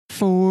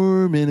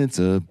4 minutes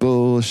of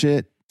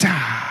bullshit.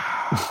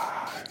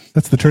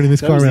 That's the turning this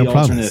car around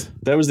promise.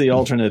 That was the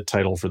alternate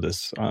title for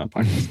this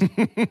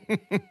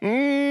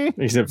podcast.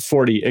 except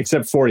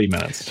 40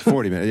 minutes.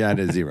 40 minutes. Yeah, add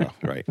a zero.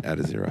 Right. Add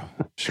a zero.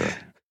 Sure.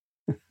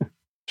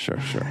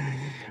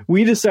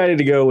 We decided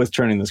to go with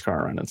turning this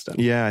car around instead.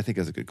 Yeah, I think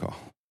that's a good call.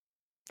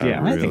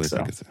 I think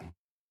so.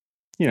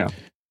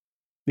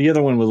 The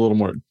other one was a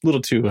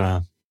little too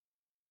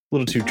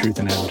truth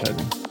in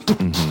advertising.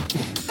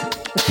 Mm-hmm.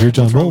 You're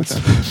John Moltz.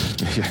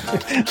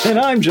 And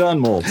I'm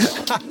John Moltz.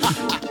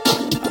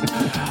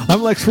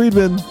 I'm Lex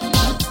Friedman.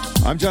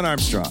 I'm John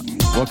Armstrong.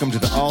 Welcome to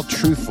the all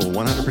truthful,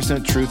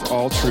 100% truth,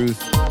 all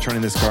truth,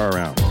 turning this car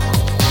around.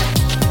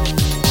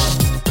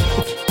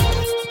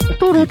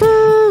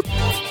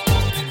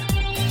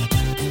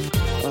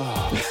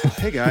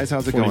 Hey guys,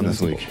 how's it going this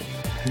week?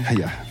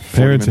 Yeah,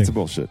 40 minutes of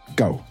bullshit.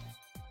 Go.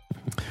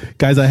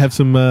 Guys, I have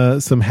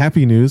some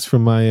happy news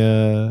from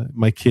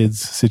my kids'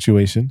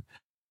 situation.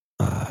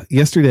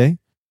 Yesterday,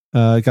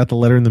 I got the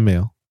letter in the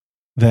mail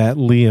that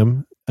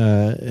Liam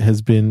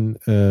has been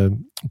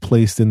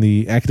placed in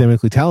the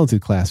academically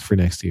talented class for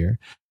next year,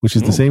 which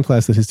is the same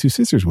class that his two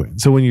sisters were in.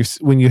 So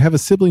when you have a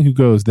sibling who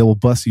goes, they will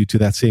bus you to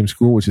that same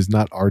school, which is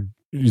not our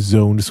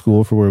zoned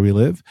school for where we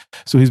live.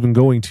 So he's been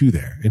going to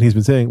there, and he's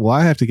been saying, well,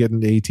 I have to get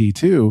into AT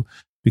too,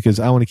 because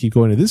I want to keep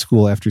going to this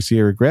school after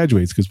Sierra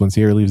graduates, because when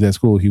Sierra leaves that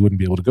school, he wouldn't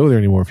be able to go there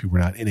anymore if he were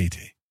not in AT.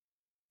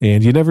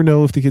 And you never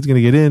know if the kid's going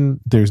to get in.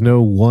 There's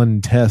no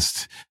one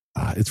test.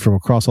 It's from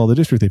across all the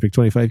district. They picked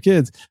 25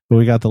 kids, but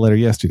we got the letter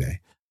yesterday.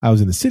 I was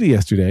in the city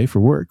yesterday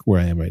for work,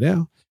 where I am right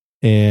now.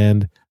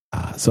 And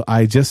so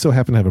I just so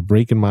happened to have a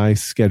break in my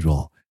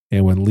schedule.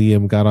 And when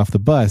Liam got off the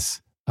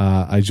bus,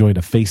 I joined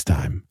a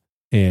FaceTime,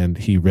 and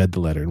he read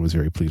the letter and was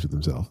very pleased with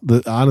himself.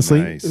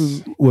 Honestly,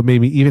 nice. What made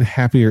me even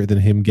happier than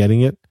him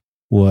getting it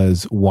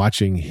was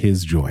watching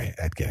his joy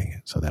at getting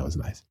it. So that was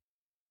nice.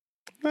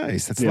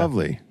 Nice. That's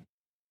lovely.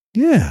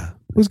 Yeah,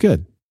 it was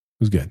good.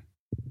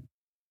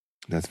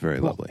 That's very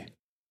lovely.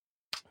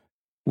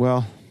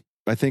 Well,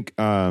 I think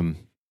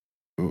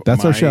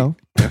that's our show.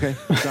 Okay,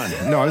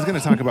 done. No, I was going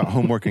to talk about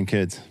homework and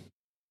kids.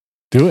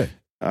 Do it.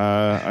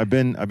 I've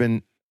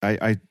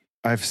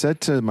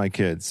said to my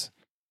kids,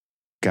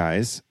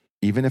 guys,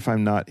 even if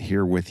I'm not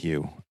here with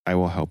you, I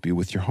will help you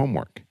with your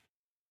homework.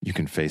 You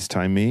can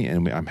FaceTime me,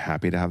 and I'm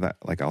happy to have that.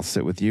 Like, I'll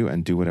sit with you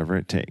and do whatever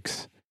it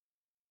takes.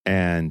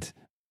 And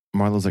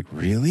Marlo's like,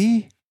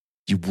 really?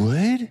 You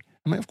would?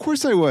 I'm like, of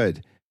course I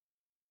would.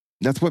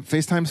 That's what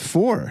FaceTime's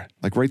for.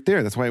 Like, right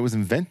there. That's why it was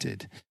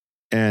invented.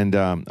 And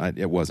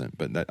it wasn't,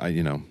 but that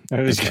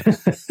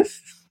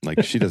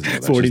like, she doesn't know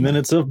that. 40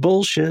 minutes of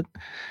bullshit.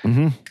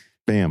 Mm-hmm.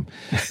 Bam.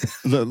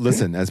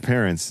 Listen, as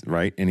parents,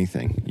 right?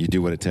 Anything. You do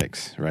what it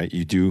takes, right?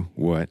 You do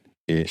what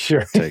it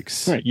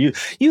takes. Right. You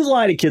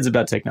lie to kids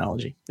about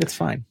technology. It's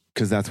fine.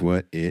 Because that's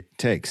what it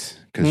takes.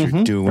 Because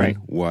you're doing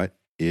what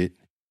it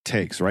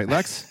takes. Right,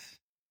 Lex?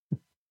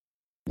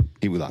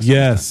 He lost.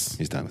 Yes.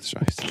 He's done with the show.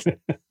 It's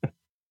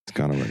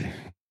gone already.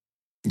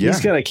 Yeah.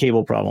 He's got a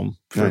cable problem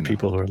for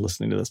people who are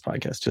listening to this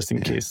podcast, just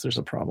in case there's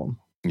a problem.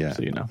 Yeah.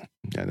 So you know.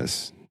 Yeah,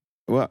 this.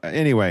 Well,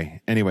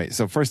 anyway.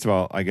 So first of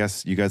all, I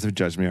guess you guys have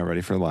judged me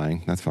already for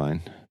lying. That's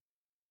fine.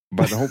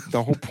 But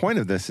the whole point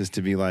of this is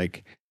to be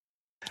like,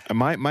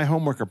 my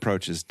homework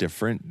approach is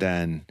different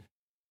than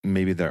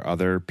maybe there are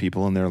other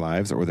people in their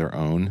lives or their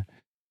own.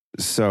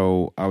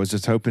 So I was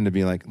just hoping to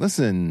be like,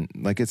 listen,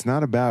 like, it's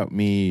not about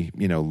me,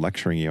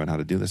 lecturing you on how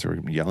to do this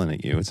or yelling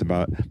at you. It's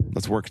about,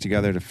 let's work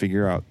together to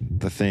figure out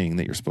the thing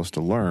that you're supposed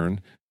to learn.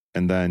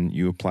 And then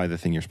you apply the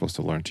thing you're supposed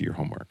to learn to your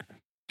homework.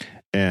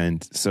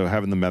 And so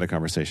having the meta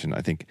conversation,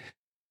 I think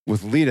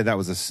with Lita, that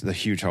was a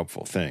huge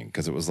helpful thing,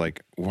 because it was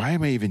like, why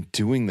am I even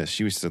doing this?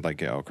 She was just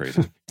like, yeah, all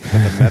crazy. But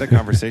the meta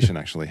conversation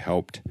actually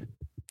helped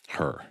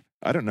her.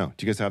 I don't know.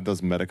 Do you guys have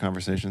those meta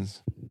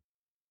conversations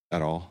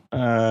at all?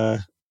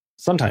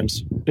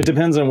 Sometimes. It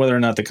depends on whether or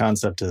not the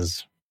concept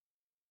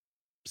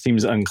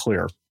seems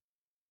unclear.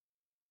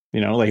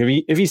 Like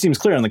if he seems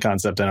clear on the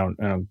concept, I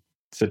don't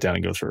sit down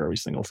and go through every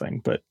single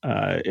thing. But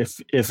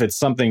if it's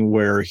something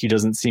where he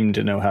doesn't seem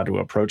to know how to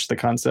approach the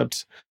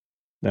concept,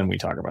 then we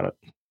talk about it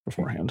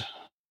beforehand.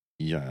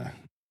 Yeah.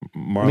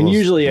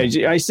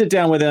 Usually I sit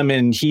down with him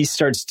and he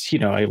starts,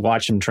 I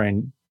watch him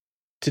trying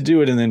to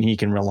do it, and then he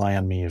can rely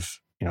on me if,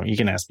 he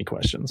can ask me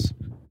questions.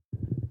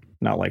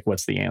 Not like,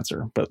 what's the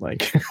answer? But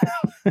like,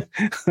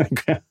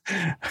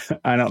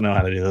 I don't know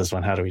how to do this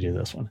one. How do we do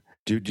this one?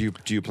 Do you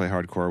play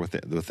hardcore with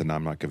the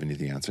I'm not giving you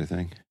the answer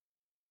thing?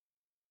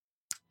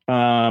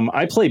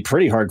 I play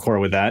pretty hardcore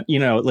with that.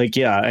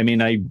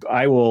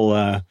 I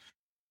will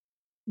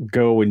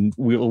go and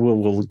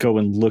we'll go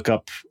and look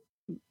up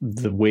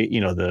the way,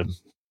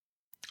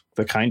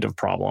 the kind of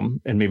problem,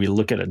 and maybe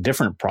look at a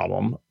different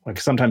problem. Like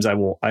sometimes I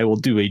will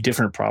do a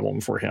different problem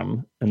for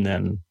him, and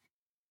then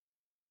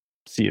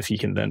see if he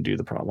can then do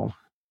the problem.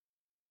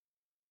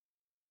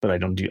 But I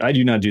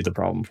do not do the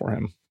problem for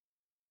him.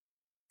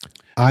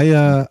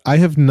 I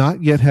have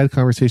not yet had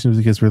conversations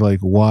with kids where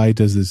like, why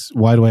do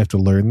I have to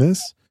learn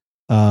this?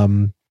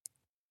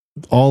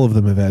 all of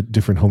them have had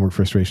different homework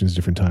frustrations,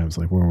 different times,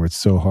 like where it's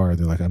so hard.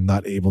 They're like, I'm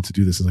not able to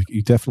do this. It's like,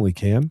 you definitely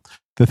can.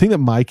 The thing that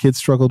my kids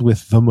struggled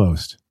with the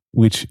most,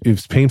 which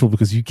is painful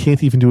because you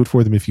can't even do it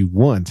for them if you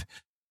want,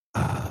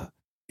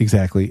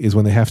 exactly, is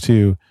when they have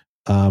to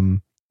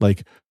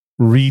like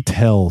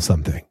retell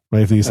something,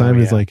 right? If the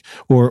assignment is like,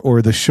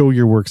 or the show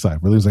your work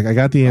side, where there's like, I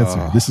got the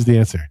answer. This is the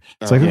answer.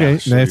 It's like, okay,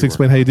 now I have to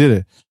explain how you did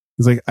it.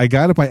 It's like, I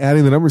got it by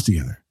adding the numbers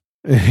together.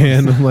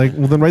 And I'm like,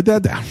 well, then write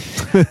that down.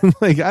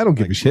 Like, I don't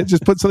give a shit.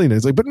 Just put something in.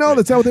 It's like, but no,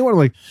 that's not what they want. I'm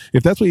like,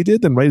 if that's what you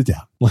did, then write it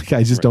down. Like,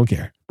 I just don't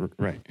care.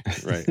 Right.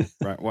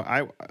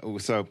 Well,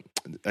 so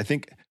I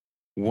think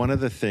one of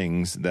the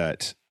things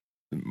that,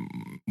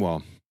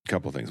 well, a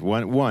couple of things.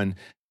 One,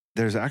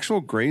 there's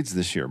actual grades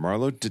this year.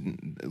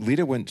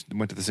 Lita went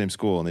to the same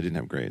school and they didn't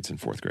have grades in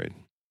fourth grade,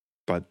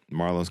 but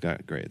Marlo's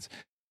got grades.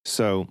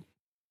 So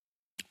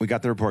we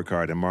got the report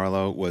card and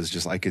Marlo was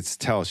just, I could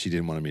tell she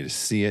didn't want me to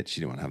see it. She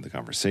didn't want to have the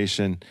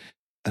conversation.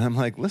 And I'm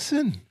like,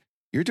 listen,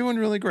 you're doing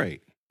really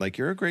great. Like,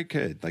 you're a great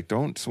kid. Like,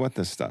 don't sweat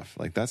this stuff.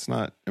 Like, that's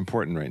not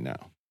important right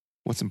now.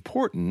 What's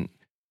important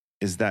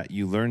is that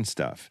you learn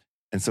stuff.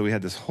 And so we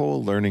had this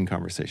whole learning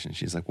conversation.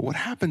 She's like, well, what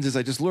happens is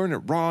I just learn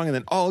it wrong. And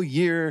then all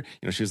year,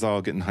 she was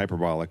all getting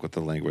hyperbolic with the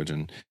language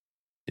and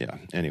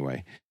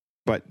anyway.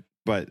 But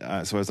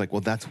so I was like, well,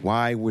 that's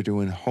why we're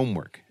doing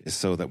homework, is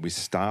so that we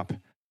stop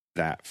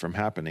that from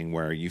happening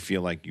where you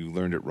feel like you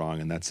learned it wrong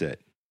and that's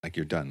it. Like,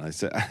 you're done. I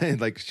said,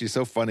 like, she's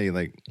so funny.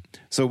 Like,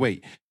 so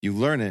wait, you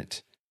learn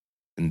it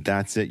and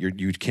that's it.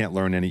 You can't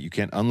learn you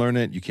can't unlearn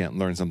it. You can't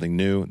learn something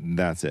new.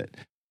 That's it.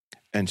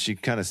 And she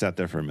kind of sat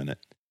there for a minute.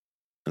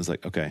 I was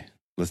like, okay,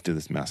 let's do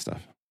this math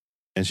stuff.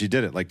 And she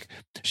did it. Like,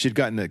 she'd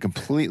gotten it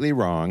completely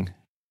wrong.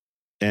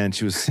 And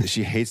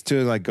she hates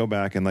to like go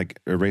back and like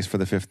erase for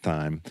the fifth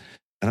time.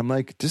 And I'm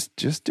like,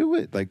 just do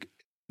it. Like,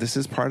 this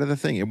is part of the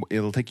thing.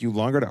 It'll take you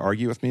longer to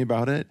argue with me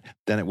about it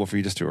than it will for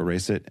you just to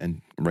erase it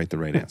and write the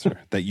right answer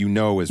that you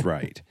know is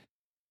right.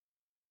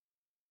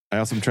 I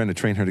also am trying to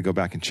train her to go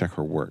back and check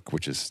her work,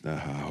 which is,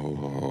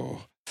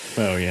 oh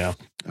yeah.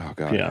 Oh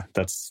God. Yeah.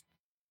 That's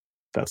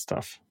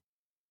tough.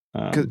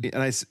 And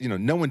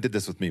no one did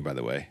this with me, by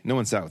the way. No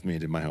one sat with me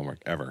and did my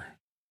homework ever.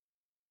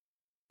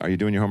 Are you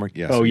doing your homework?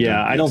 Yes. Oh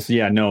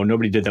yeah. No,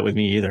 nobody did that with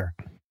me either.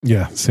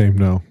 Yeah. Same.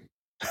 No.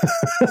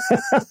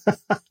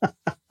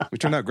 We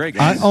turned out great,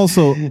 guys.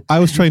 I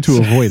was trying to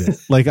avoid it.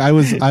 Like, I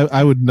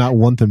would not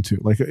want them to,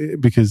 like,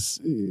 because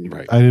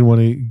I didn't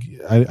want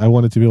to, I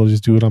wanted to be able to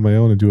just do it on my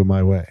own and do it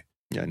my way.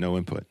 Yeah. No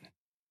input.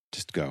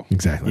 Just go.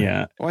 Exactly.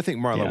 Yeah. Well, I think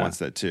Marla wants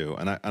that too.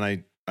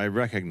 And I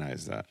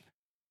recognize that,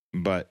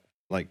 but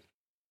like,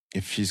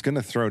 if she's going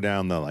to throw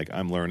down the, like,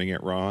 I'm learning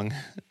it wrong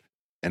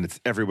and it's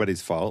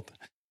everybody's fault,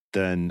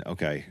 then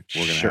okay,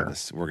 we're going to have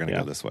this. We're going to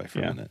go this way for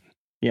a minute.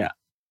 Yeah.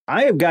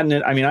 I got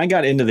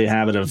into the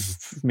habit of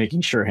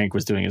making sure Hank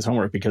was doing his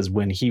homework because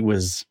when he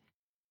was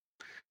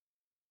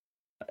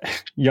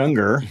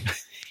younger,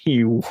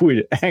 he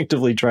would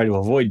actively try to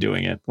avoid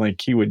doing it.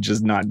 Like, he would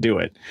just not do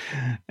it.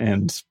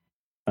 And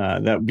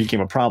that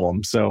became a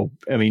problem. So,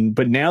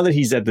 but now that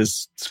he's at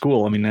this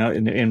school, now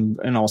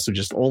and also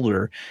just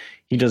older,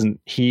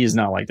 he is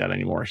not like that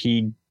anymore.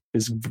 He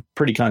is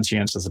pretty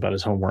conscientious about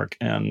his homework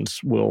and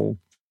will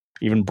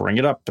even bring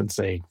it up and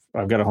say,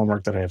 I've got a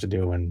homework that I have to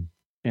do.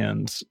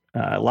 And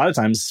a lot of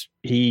times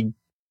he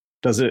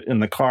does it in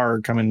the car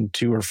coming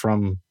to or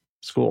from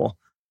school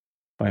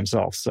by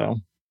himself. So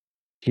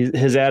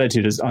his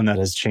attitude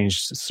has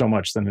changed so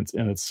much. Then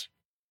it's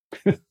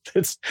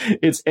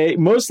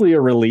mostly a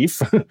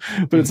relief,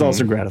 but it's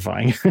also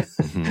gratifying.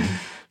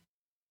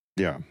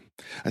 Yeah,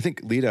 I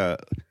think Lita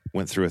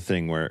went through a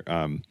thing where,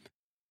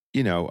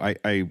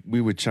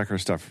 we would check her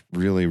stuff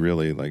really,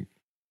 really like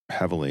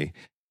heavily,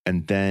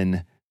 and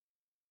then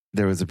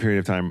there was a period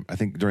of time, I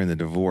think during the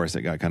divorce,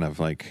 it got kind of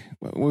like,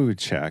 we would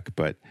check,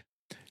 but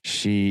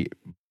she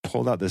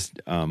pulled out this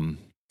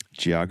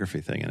geography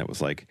thing and it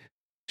was like,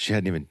 she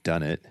hadn't even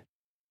done it.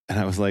 And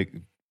I was like,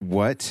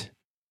 what?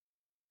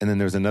 And then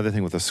there was another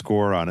thing with a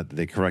score on it that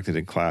they corrected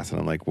in class. And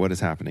I'm like, what is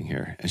happening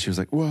here? And she was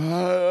like, what?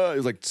 It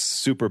was like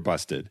super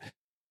busted.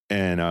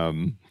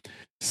 And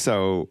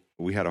so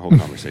we had a whole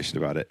conversation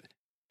about it.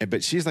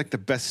 But she's like the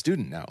best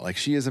student now. Like,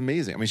 she is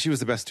amazing. She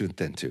was the best student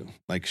then too.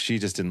 Like, she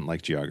just didn't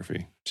like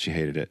geography. She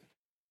hated it.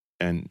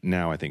 And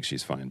now I think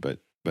she's fine. But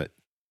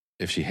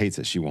if she hates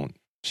it,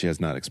 she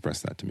has not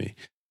expressed that to me.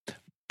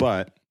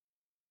 But,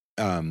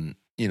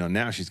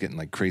 now she's getting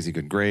like crazy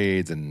good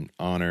grades and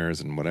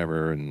honors and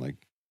whatever. And like,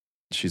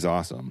 she's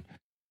awesome.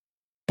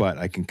 But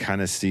I can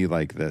kind of see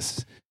like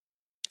this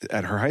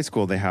at her high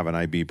school, they have an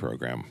IB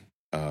program.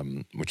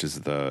 Which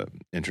is the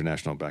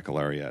International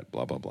Baccalaureate,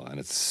 blah, blah, blah. And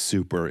it's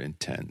super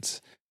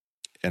intense.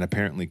 And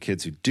apparently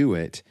kids who do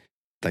it,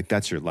 like,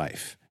 that's your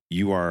life.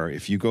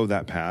 If you go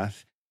that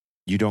path,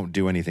 you don't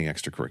do anything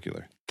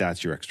extracurricular.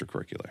 That's your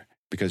extracurricular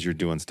because you're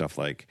doing stuff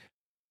like,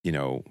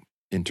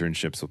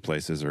 internships with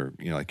places or,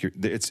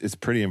 it's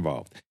pretty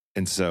involved.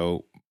 And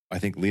so I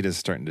think Lita's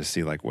starting to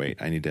see like,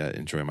 wait, I need to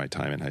enjoy my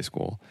time in high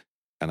school.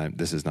 And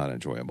this is not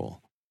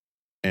enjoyable.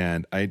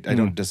 And I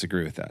don't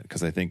disagree with that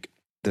because I think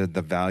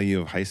the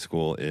value of high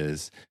school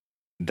is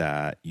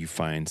that you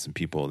find some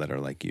people that are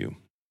like you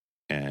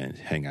and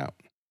hang out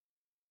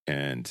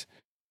and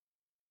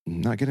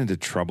not get into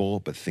trouble,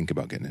 but think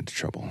about getting into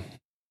trouble,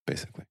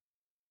 basically.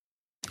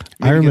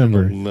 Maybe I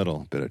remember get in a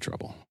little bit of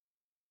trouble.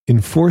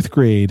 In fourth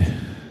grade,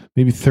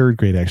 maybe third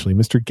grade, actually,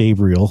 Mr.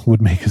 Gabriel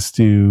would make us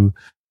do,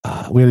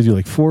 we had to do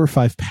like 4 or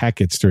 5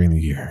 packets during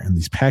the year. And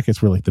these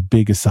packets were like the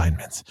big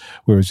assignments,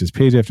 where it was just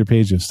page after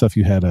page of stuff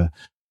you had to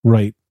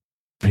write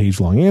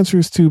page-long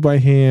answers to by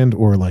hand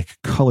or like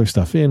color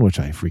stuff in, which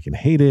I freaking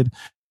hated.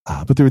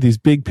 But there were these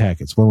big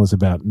packets. One was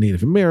about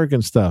Native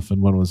American stuff,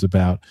 and one was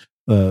about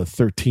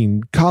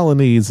 13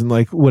 colonies and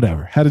like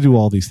whatever. Had to do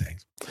all these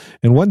things.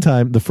 And one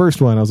time, the first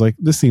one, I was like,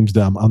 this seems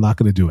dumb. I'm not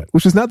going to do it,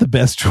 which is not the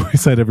best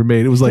choice I'd ever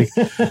made. It was like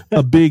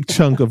a big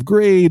chunk of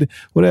grade,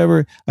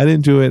 whatever. I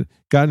didn't do it,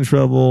 got in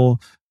trouble.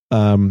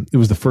 It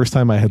was the first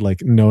time I had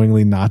like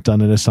knowingly not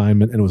done an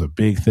assignment, and it was a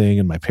big thing.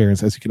 And my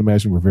parents, as you can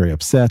imagine, were very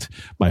upset.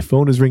 My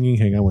phone is ringing.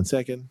 Hang on one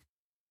second.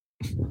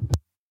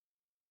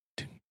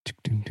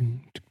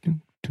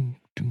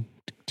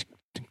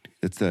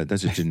 That's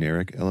a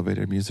generic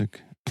elevator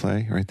music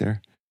play right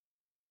there.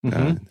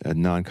 Mm-hmm. A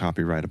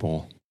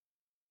non-copyrightable.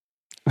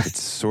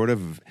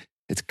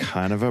 It's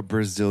kind of a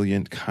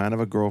Brazilian, kind of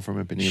a Girl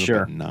from Ipanema,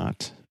 sure. but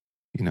not,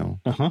 you know.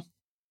 Uh-huh.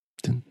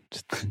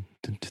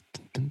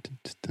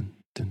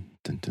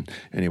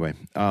 Anyway,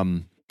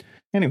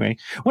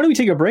 why don't we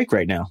take a break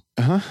right now?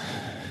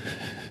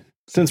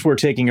 Since we're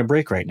taking a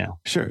break right now.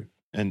 Sure.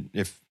 And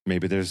if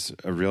maybe there's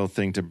a real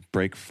thing to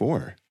break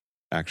for,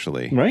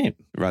 actually. Right.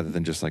 Rather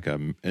than just like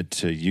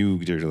to you,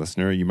 dear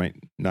listener, you might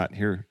not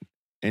hear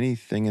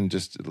anything and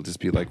it'll just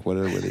be like, what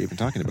are they even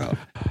talking about?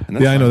 And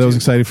Yeah, I know. That was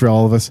exciting for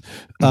all of us.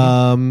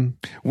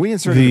 We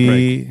inserted a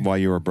break while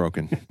you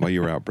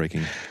were out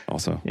breaking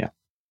also. Yeah.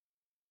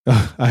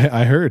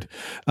 I heard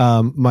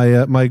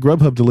my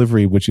Grubhub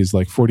delivery, which is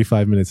like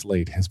 45 minutes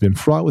late, has been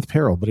fraught with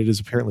peril, but it is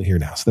apparently here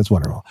now. So that's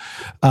wonderful.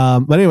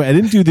 But anyway, I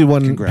didn't do the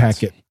one Congrats.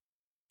 packet.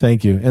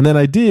 Thank you. And then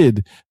I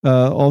did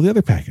all the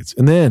other packets.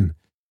 And then,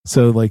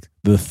 so like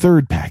the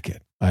third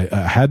packet, I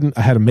had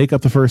to make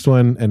up the first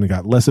one, and it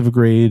got less of a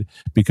grade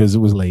because it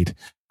was late.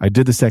 I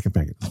did the second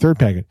packet. The third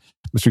packet,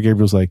 Mr.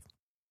 Gabriel's like,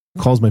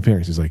 calls my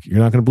parents. He's like, you're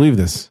not going to believe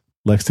this.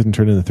 Lex didn't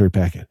turn in the third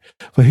packet.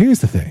 But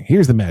here's the thing.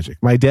 Here's the magic.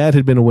 My dad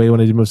had been away when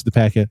I did most of the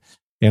packet,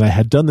 and I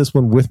had done this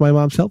one with my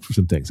mom's help for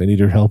some things. I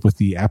needed her help with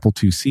the Apple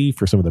IIc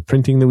for some of the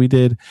printing that we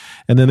did.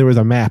 And then there was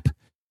a map.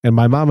 And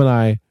my mom and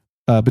I,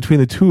 between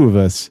the two of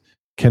us,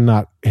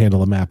 cannot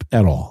handle a map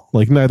at all.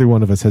 Like neither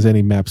one of us has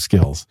any map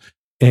skills.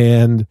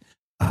 And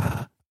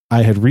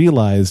I had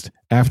realized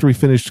after we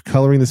finished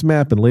coloring this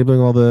map and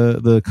labeling all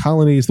the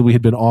colonies that we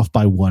had been off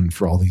by one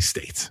for all these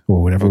states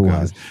or whatever it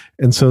was.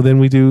 And so then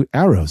we do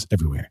arrows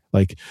everywhere.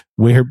 Like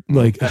where,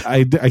 like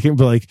I can't,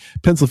 but like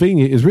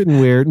Pennsylvania is written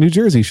where New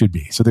Jersey should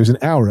be. So there's an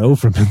arrow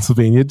from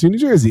Pennsylvania to New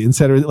Jersey, et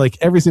cetera. Like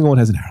every single one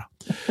has an arrow.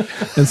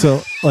 And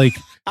so like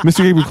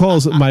Mr. Gabriel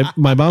calls, my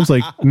mom's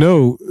like,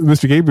 no,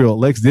 Mr. Gabriel,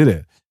 Lex did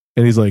it.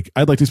 And he's like,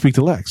 I'd like to speak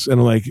to Lex.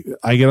 And I'm like,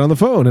 I get on the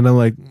phone and I'm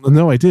like,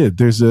 no, I did.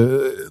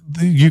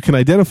 You can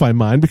identify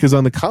mine because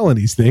on the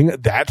colonies thing,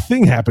 that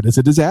thing happened. It's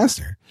a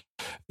disaster.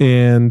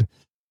 And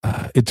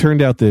it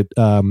turned out that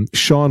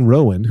Sean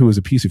Rowan, who was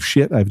a piece of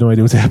shit, I have no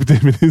idea what's happened to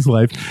him in his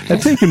life,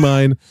 had taken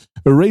mine,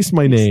 erased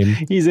my name.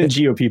 He's in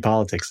GOP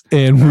politics.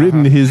 And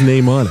written his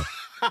name on it.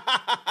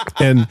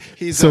 And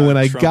he's so when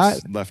Trump's I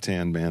got left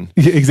hand man,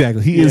 yeah,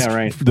 exactly, he is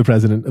right. the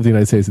president of the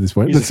United States at this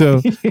point. But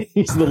so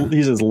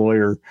he's his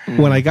lawyer.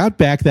 When I got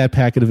back that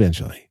packet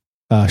eventually,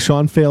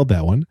 Sean failed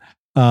that one.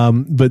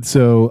 But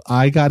so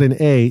I got an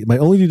A. My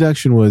only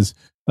deduction was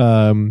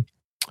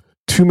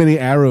too many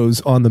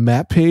arrows on the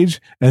map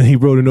page, and he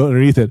wrote a note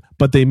underneath it.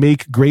 But they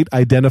make great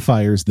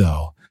identifiers,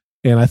 though.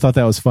 And I thought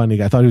that was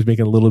funny. I thought he was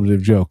making a little bit of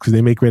a joke because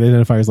they make great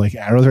identifiers like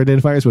arrows are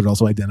identifiers, but it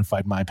also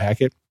identified my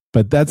packet.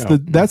 But that's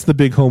the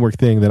big homework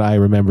thing that I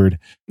remembered,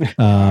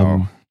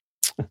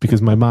 because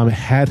my mom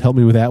had helped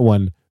me with that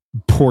one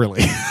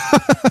poorly.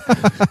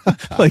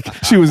 Like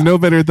she was no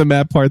better at the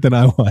map part than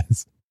I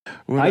was.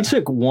 I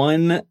took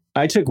one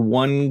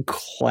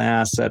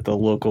class at the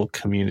local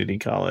community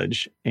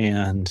college,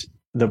 and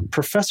the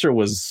professor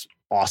was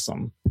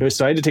awesome.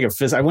 So I had to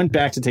take I went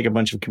back to take a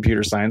bunch of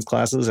computer science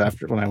classes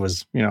after when I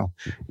was, in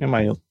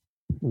my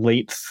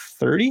late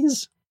 30s.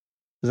 Is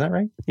that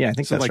right? Yeah, I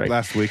think so. That's like right.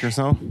 Last week or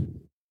so.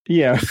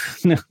 Yeah,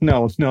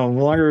 no,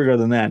 longer ago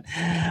than that.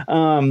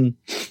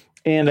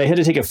 And I had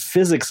to take a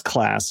physics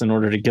class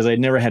because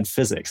I'd never had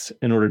physics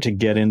in order to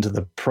get into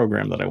the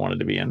program that I wanted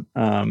to be in.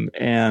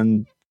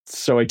 And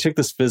so I took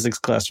this physics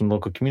class from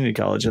local community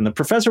college, and the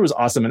professor was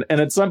awesome. And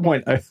at some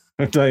point, I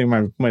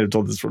might have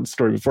told this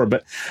story before,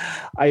 but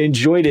I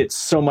enjoyed it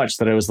so much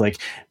that I was like,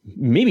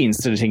 maybe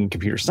instead of taking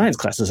computer science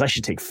classes, I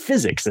should take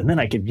physics, and then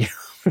I could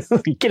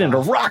get into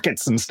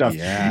rockets and stuff.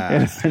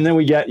 Yeah. And then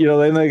we get,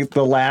 then like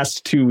the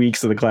last 2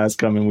 weeks of the class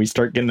come and we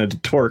start getting into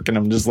torque, and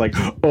I'm just like,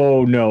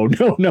 oh no.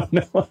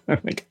 I'm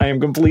like, I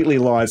am completely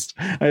lost.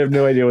 I have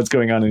no idea what's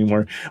going on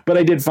anymore. But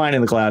I did fine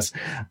in the class.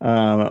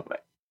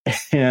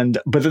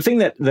 But the thing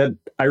that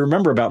I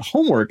remember about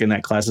homework in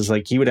that class is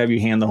like he would have you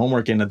hand the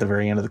homework in at the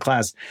very end of the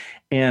class.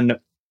 And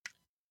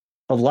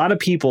a lot of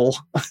people,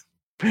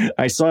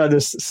 I saw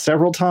this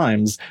several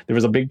times. There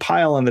was a big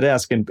pile on the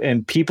desk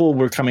and people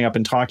were coming up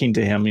and talking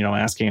to him,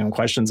 asking him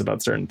questions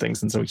about certain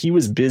things. And so he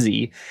was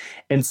busy.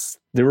 And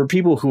there were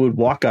people who would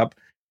walk up,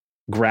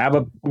 grab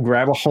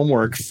a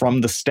homework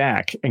from the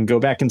stack and go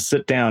back and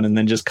sit down and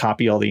then just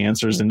copy all the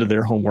answers into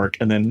their homework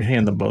and then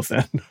hand them both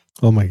in.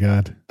 Oh my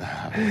God.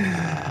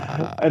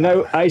 And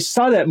I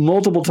saw that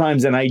multiple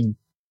times and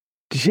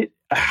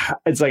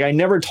it's like, I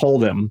never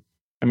told him.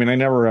 I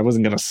mean, I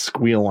wasn't going to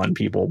squeal on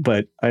people,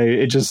 but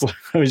I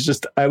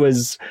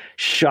was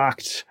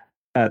shocked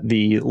at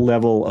the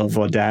level of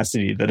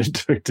audacity that it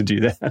took to do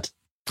that.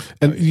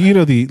 And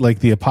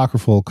the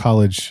apocryphal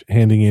college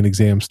handing in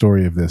exam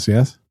story of this,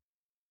 yes?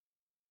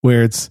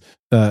 Where it's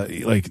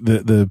like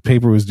the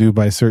paper was due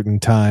by a certain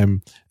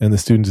time and the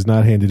student is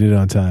not handed it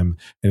on time.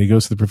 And he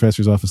goes to the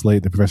professor's office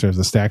late. The professor has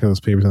a stack of those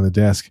papers on the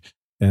desk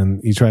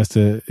and he tries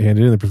to hand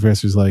it in. The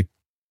professor's like,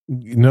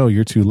 no,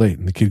 you're too late.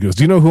 And the kid goes,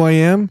 do you know who I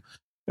am?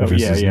 Oh,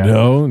 yeah.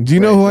 No. Do you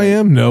know who I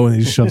am? No. And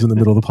he just shoves in the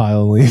middle of the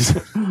pile and leaves.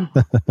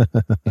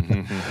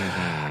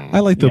 I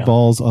like the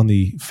balls on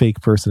the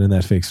fake person in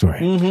that fake story.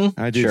 Mm-hmm.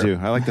 I do too.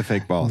 I like the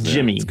fake balls.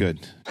 Jimmy. It's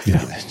good.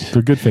 Yeah.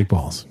 They're good fake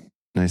balls.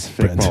 Nice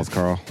fake Brent. balls,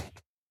 Carl.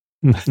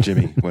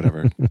 Jimmy,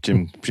 whatever.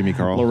 Jimmy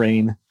Carl.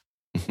 Lorraine.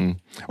 Mm-hmm.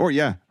 Or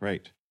yeah,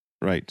 right.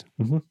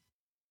 Mm-hmm.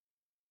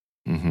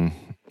 Mm-hmm.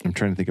 I'm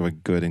trying to think of a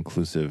good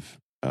inclusive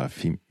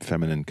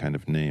feminine kind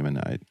of name,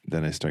 and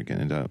then I start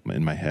getting into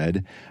in my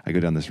head. I go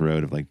down this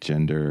road of like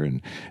gender,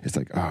 and it's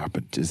like,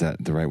 but is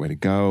that the right way to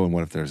go? And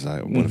what if there's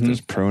if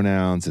there's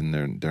pronouns and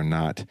they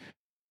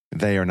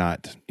are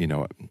not,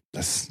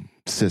 a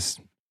cis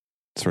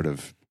sort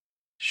of.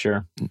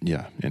 Sure.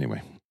 Yeah.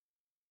 Anyway.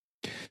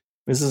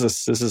 This is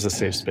a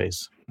safe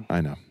space.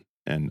 I know,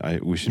 and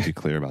we should be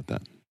clear about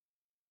that.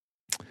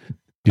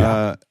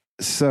 Yeah.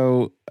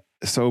 So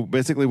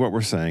basically, what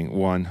we're saying: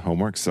 1,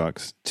 homework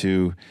sucks.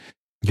 2,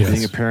 Yes.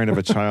 being a parent of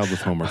a child with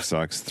homework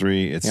sucks.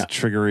 3, it's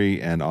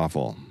triggery and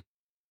awful.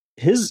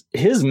 His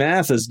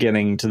math is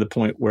getting to the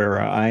point where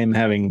I am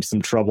having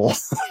some trouble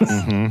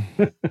in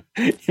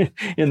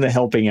the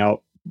helping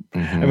out.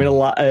 Mm-hmm. I mean, a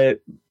lot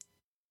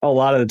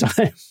of the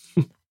time.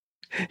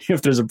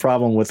 If there's a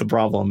problem with the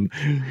problem,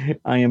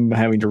 I am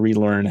having to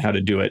relearn how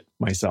to do it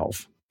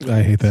myself.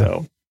 I hate that.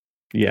 So,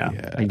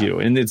 yeah, I do.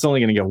 And it's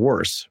only going to get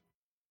worse.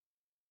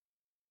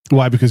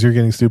 Why? Because you're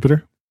getting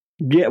stupider?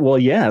 Yeah, well,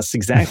 yes,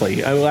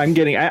 exactly.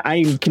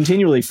 I'm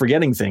continually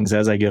forgetting things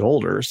as I get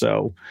older.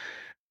 So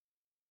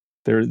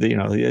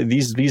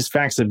these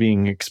facts are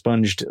being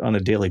expunged on a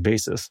daily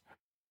basis.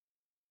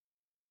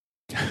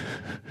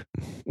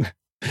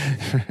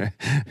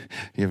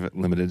 You have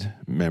limited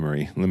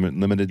memory,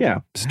 limited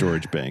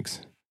storage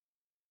banks.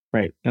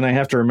 Right. And I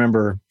have to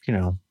remember,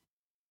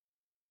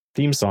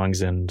 theme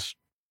songs and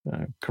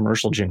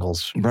commercial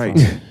jingles. Right.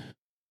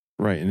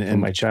 Right. And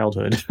my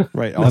childhood.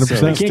 Right. Also,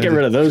 I can't get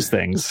rid of those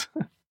things.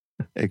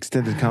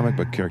 Extended comic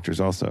book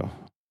characters also.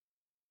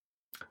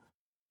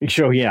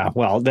 So, yeah.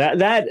 Well,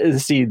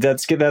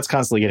 that's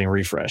constantly getting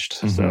refreshed.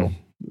 Mm-hmm. So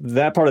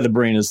that part of the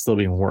brain is still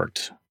being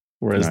worked,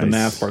 whereas the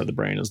math part of the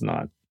brain is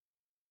not.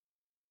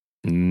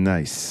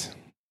 Nice.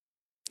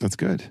 That's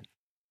good.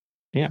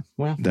 Yeah.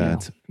 Well,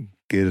 that's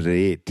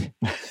great.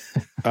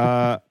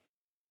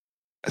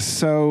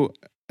 So,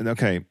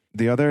 okay.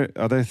 The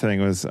other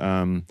thing was,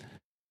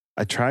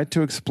 I tried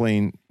to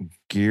explain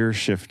gear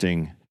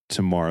shifting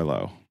to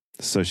Marlo.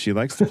 So she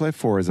likes to play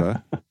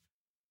Forza,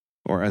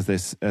 or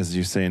as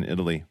you say in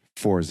Italy,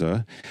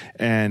 Forza,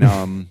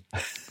 and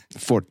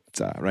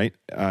Forza, right?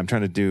 I'm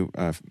trying to do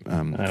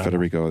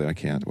Federico. I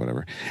can't.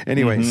 Whatever.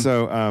 Anyway,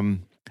 so I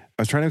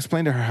was trying to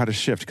explain to her how to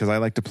shift because I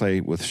like to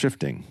play with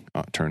shifting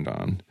turned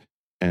on,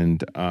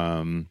 and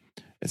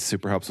it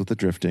super helps with the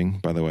drifting.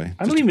 By the way,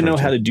 I don't even know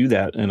how to do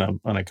that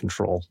on a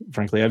control.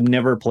 Frankly, I've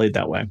never played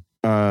that way.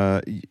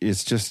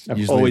 It's just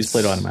I've always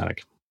played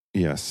automatic.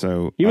 Yeah.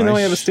 So even though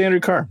I have a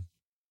standard car.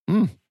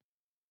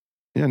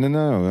 Yeah,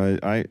 no.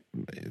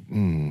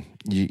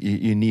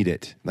 You need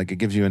it. Like it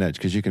gives you an edge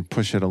because you can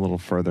push it a little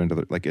further into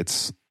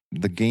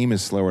the game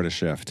is slower to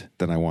shift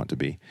than I want to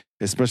be.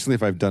 Especially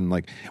if I've done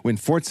like when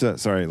Forza.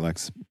 Sorry,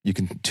 Lex. You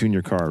can tune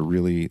your car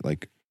really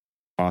like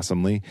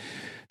awesomely,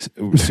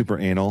 super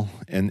anal,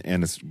 and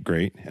it's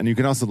great. And you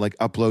can also like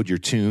upload your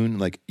tune.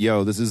 Like,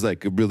 yo, this is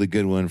like a really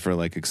good one for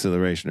like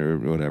acceleration or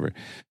whatever.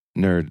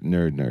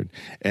 Nerd.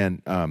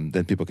 And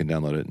then people can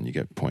download it and you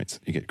get points,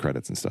 you get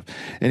credits and stuff.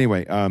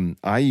 Anyway,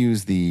 I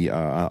use the,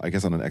 I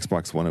guess on an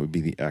Xbox One, it would be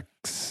the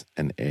X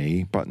and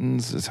A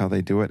buttons is how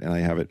they do it. And I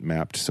have it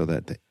mapped so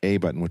that the A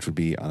button, which would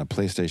be on a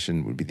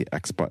PlayStation, would be the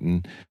X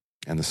button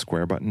and the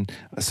square button.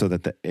 So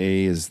that the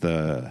A is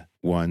the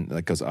one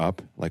that goes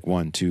up, like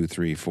 1, 2,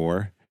 3,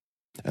 4.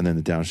 And then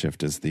the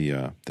downshift is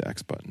the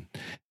X button.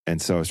 And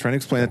so I was trying to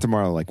explain that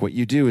tomorrow. Like what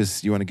you do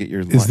is you want to get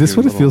your. Is this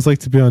what it feels like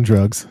to be on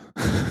drugs?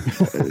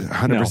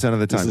 100% of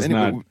the time.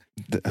 Anyway,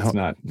 It's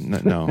not.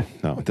 No.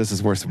 This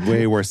is worse,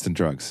 way worse than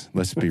drugs.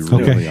 Let's be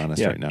really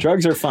honest right now.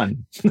 Drugs are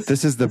fun.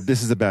 This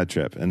is a bad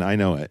trip, and I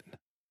know it.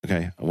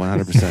 Okay,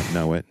 100%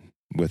 know it.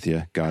 With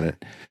you, got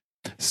it.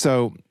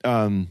 So,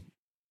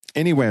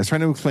 anyway, I was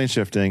trying to explain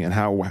shifting and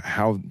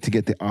how to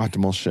get the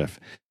optimal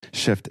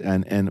shift,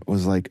 and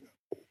was like,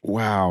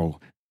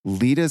 wow,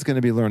 Lita's going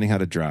to be learning how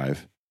to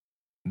drive.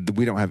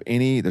 We don't have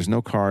there's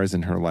no cars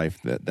in her life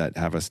that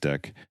have a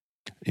stick,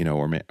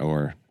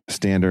 or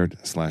standard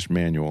 /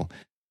 manual.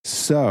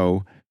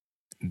 So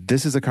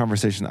this is a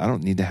conversation I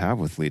don't need to have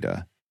with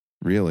Lita,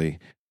 really.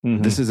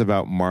 Mm-hmm. This is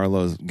about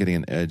Marlo's getting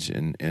an edge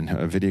in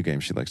a video game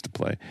she likes to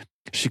play.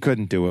 She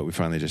couldn't do it. We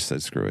finally just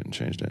said screw it and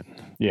changed it.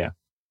 Yeah.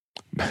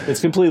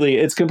 It's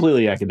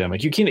completely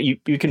academic. You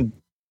can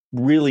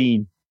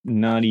really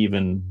not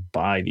even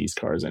buy these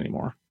cars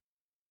anymore.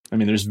 I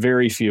mean, there's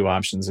very few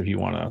options if you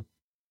want a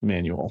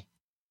manual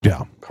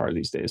car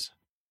these days.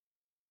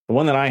 The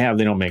one that I have,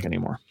 they don't make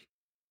anymore.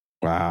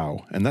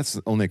 Wow. And that's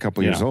only a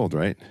couple years old,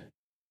 right?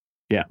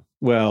 Yeah.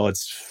 Well,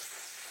 it's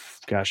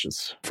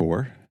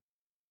 4.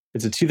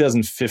 It's a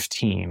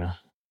 2015. Oh,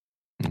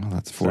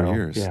 that's 4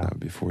 years. Yeah. That would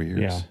be 4 years.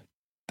 Yeah.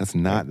 That's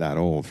not that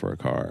old for a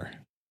car.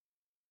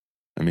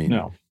 I mean,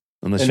 no.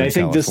 Unless and I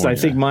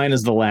think mine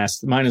is the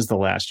last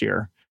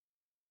year.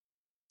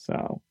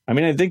 So, I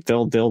mean, I think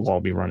they'll all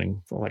be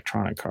running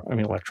electronic cars.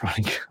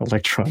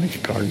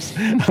 Electric cars.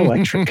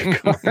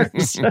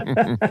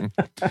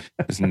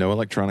 There's no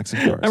electronics in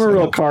cars. I'm a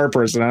real car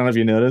person. I don't know if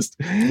you noticed.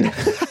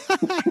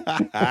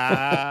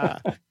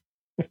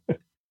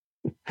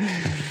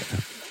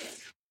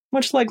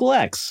 Much like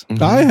Lex.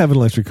 Mm-hmm. I have an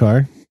electric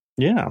car.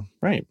 Yeah,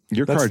 right.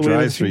 Your car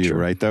drives for you,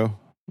 right? Though,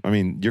 I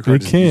mean, your car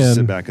just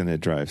sit back and it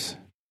drives.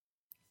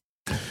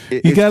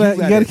 You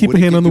gotta keep a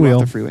hand on the wheel.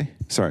 The freeway.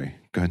 Sorry,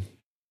 go ahead.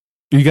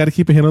 You got to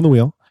keep a hand on the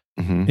wheel,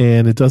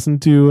 and it doesn't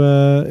do.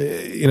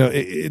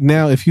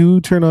 Now, if you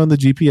turn on the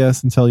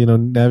GPS and tell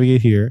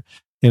navigate here,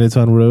 and it's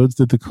on roads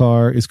that the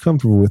car is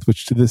comfortable with,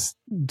 which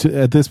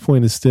at this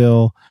point is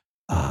still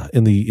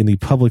in the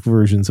public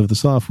versions of the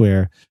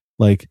software,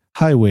 like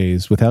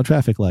highways without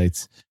traffic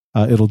lights,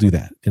 it'll do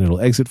that, and it'll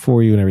exit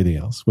for you and everything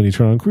else. When you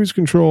turn on cruise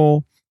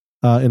control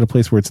in a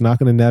place where it's not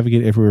going to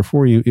navigate everywhere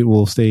for you, it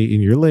will stay in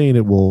your lane.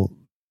 It will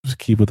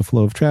keep with the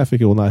flow of traffic.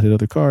 It will not hit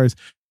other cars.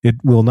 It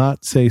will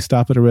not say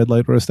stop at a red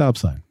light or a stop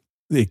sign.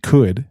 It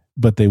could,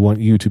 but they want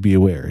you to be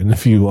aware. And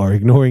if you are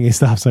ignoring a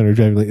stop sign or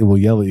traffic light, it will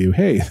yell at you,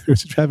 hey,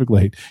 there's a traffic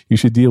light. You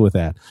should deal with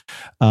that.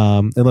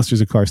 Unless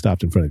there's a car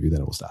stopped in front of you,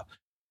 then it will stop.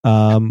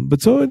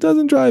 But so it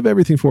doesn't drive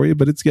everything for you,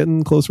 but it's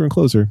getting closer and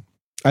closer.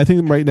 I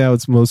think right now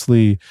it's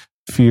mostly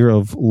fear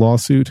of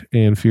lawsuit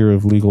and fear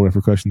of legal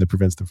repercussion that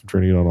prevents them from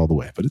turning it on all the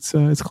way. But it's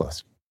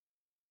close.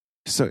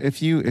 So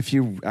if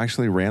you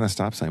actually ran a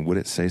stop sign, would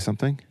it say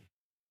something?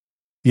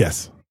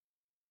 Yes.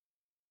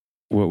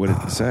 What would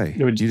it say?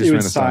 It would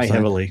sigh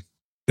heavily.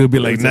 It would be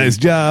like, nice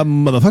job,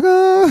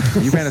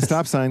 motherfucker. You ran a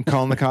stop sign,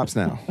 calling the cops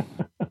now.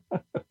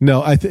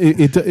 No,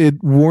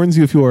 it warns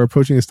you if you are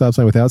approaching a stop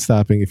sign without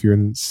stopping, if you're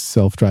in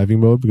self-driving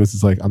mode, because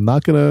it's like, I'm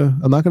not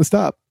gonna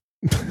stop.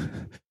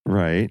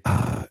 Right.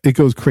 It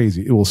goes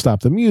crazy. It will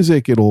stop the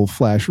music. It'll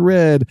flash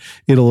red.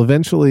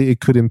 It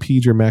could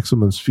impede your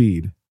maximum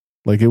speed.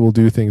 Like it will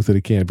do things that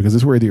it can't because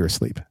it's worried you're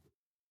asleep.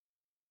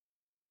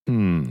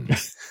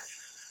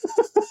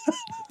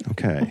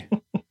 Okay.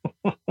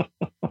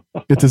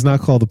 It does not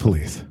call the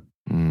police.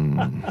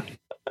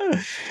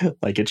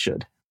 Like it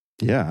should.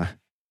 Yeah.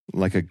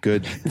 Like a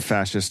good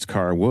fascist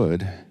car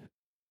would.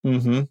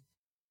 Mm-hmm.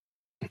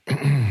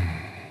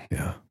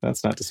 Yeah.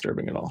 That's not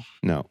disturbing at all.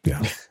 No.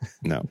 Yeah.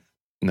 No.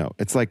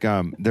 It's like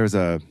there's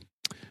a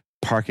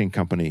parking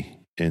company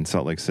in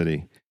Salt Lake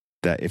City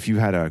that if you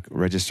had a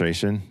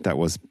registration that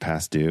was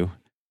past due,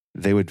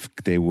 they would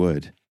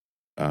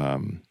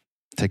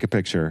take a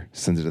picture,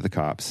 send it to the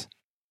cops.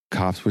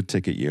 Cops would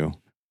ticket you.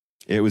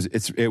 It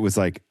was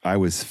like I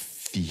was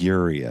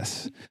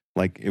furious.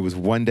 Like it was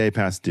one day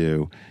past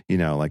due.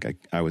 Like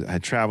I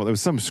had traveled. It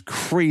was some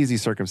crazy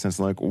circumstance.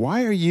 Like,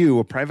 why are you,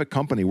 a private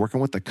company, working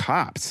with the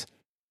cops?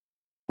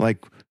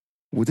 Like,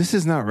 well, this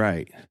is not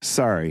right.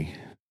 Sorry,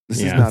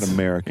 this is not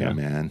America,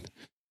 man.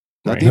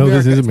 Not the America.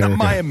 This is America. It's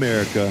not my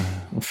America.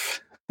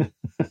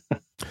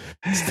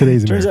 It's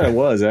today's America. Turns out it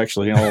was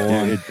actually all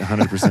along.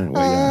 100%.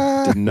 Well,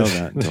 yeah, didn't know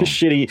that.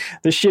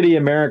 The shitty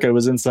America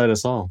was inside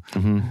us all.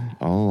 Mm-hmm.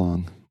 All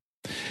along.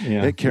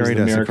 Yeah, it carried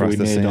us across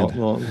the sand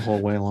the whole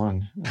way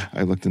along.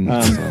 I looked in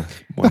one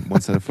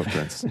set of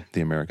footprints.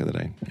 The America that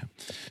I.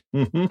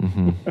 Yeah.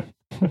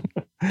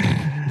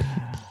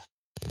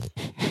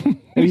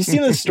 Have you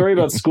seen the story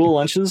about school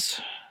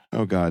lunches?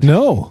 Oh God,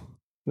 no.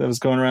 That was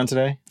going around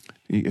today.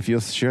 If you'll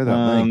share that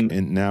link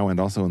now and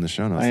also in the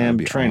show notes, I am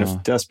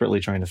desperately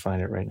trying to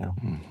find it right now.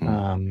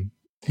 Mm-hmm.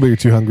 But you're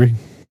too hungry.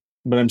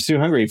 But I'm too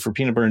hungry for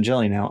peanut butter and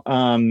jelly now.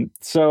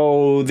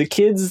 So the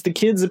kids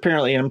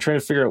apparently, and I'm trying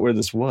to figure out where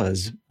this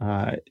was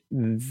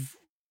in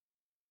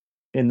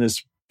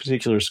this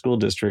particular school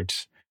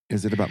district.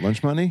 Is it about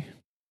lunch money?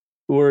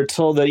 we're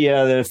told that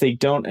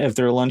that if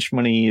their lunch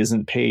money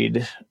isn't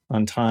paid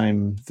on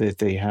time, that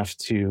they have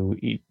to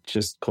eat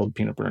just cold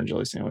peanut butter and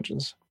jelly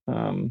sandwiches.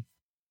 Oh,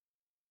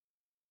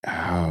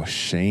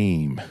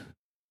 shame.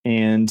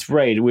 And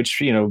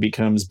which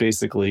becomes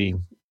basically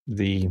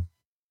the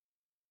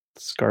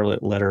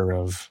scarlet letter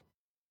of.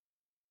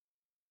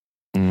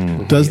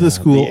 Does the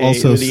school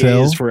also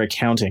sell A's for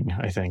accounting?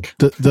 I think.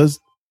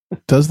 Does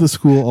the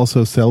school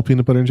also sell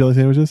peanut butter and jelly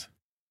sandwiches?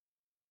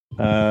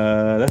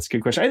 That's a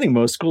good question. I think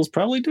most schools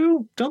probably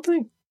do, don't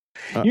they?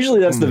 Usually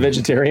that's the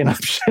vegetarian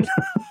option.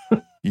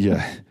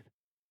 Yeah.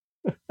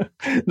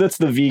 That's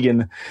the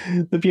vegan.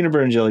 The peanut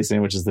butter and jelly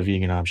sandwich is the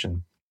vegan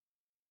option.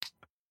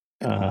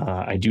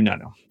 I do not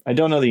know. I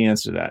don't know the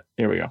answer to that.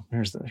 Here we go.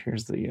 Here's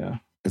the.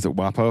 Is it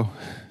WAPO?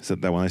 Is it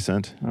that one I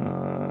sent?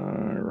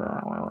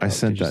 I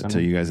sent that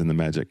to you guys in the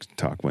Magic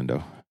Talk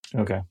window.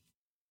 Okay.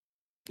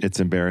 It's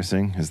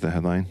embarrassing is the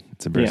headline.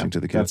 It's embarrassing to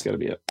the kids. That's got to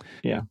be it.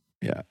 Yeah.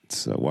 Yeah.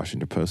 It's a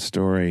Washington Post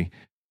story.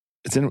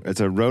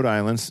 It's a Rhode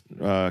Island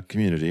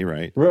community,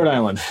 right? Rhode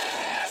Island.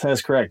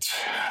 That's correct.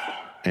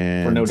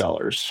 And for no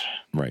dollars.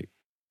 Right.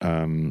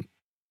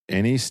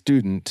 Any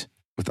student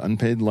with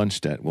unpaid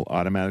lunch debt will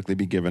automatically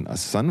be given a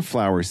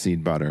sunflower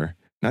seed butter,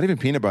 not even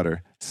peanut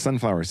butter,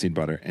 sunflower seed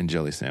butter and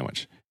jelly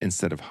sandwich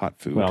instead of hot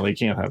food. Well, they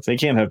can't have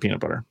peanut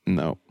butter.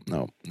 No.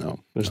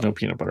 There's no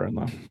peanut butter in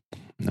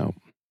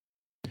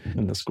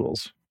the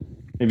schools.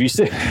 If you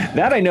say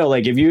that, I know,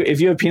 like if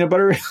you have peanut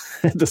butter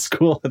at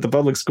the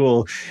public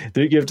school,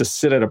 you have to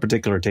sit at a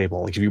particular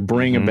table. Like if you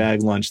bring a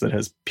bag lunch that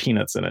has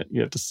peanuts in it,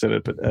 you have to sit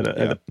at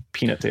a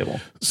peanut table.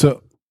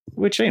 So,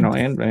 which I get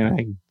it.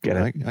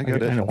 I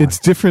get it. It's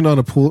different on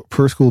a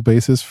per school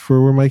basis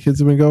for where my kids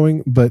have been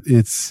going, but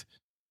it's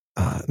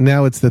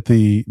now it's that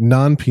the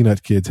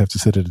non-peanut kids have to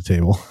sit at a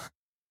table.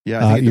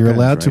 Yeah, you're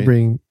allowed to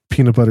bring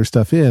peanut butter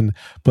stuff in,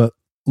 but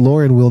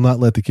Lauren will not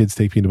let the kids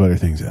take peanut butter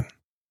things in.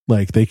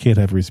 Like they can't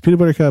have a Reese's peanut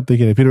butter cup. They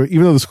can't have peanut butter,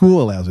 even though the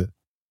school allows it.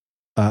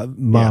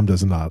 Mom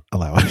does not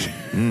allow it,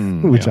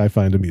 which I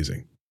find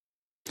amusing.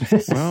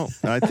 Well,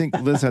 I think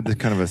Liz had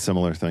kind of a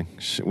similar thing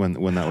when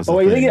that was.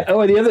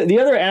 The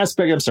other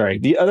aspect. I'm sorry.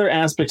 The other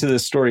aspect to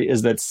this story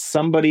is that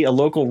a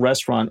local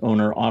restaurant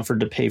owner, offered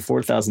to pay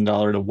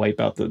 $4,000 to wipe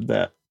out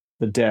the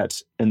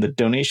debt, and the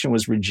donation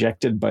was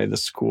rejected by the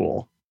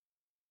school.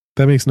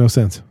 That makes no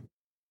sense.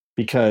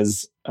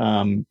 Because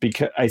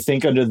I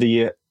think under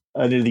the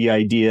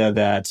idea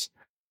that,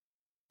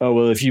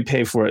 if you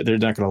pay for it, they're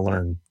not going to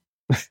learn.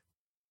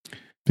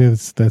 Yeah,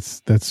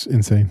 that's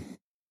insane.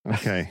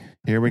 Okay,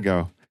 here we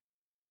go.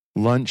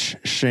 Lunch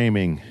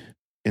shaming.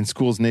 In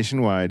schools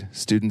nationwide,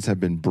 students have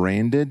been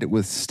branded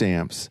with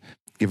stamps,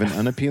 given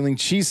unappealing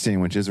cheese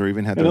sandwiches, or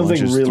even had their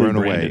lunches thrown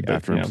away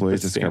after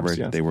employees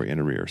discovered they were in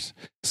arrears.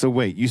 So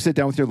wait, you sit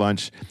down with your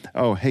lunch.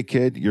 Oh, hey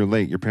kid, you're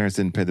late. Your parents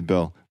didn't pay the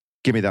bill.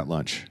 Give me that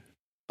lunch.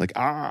 Like,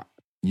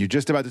 you're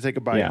just about to take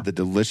a bite of the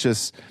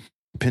delicious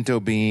pinto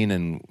bean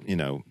and,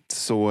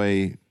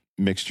 soy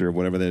mixture,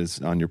 whatever that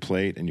is on your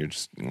plate. And you're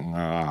just,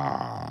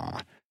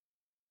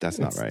 that's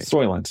not right.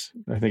 Soylent.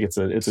 I think it's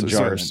a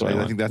jar of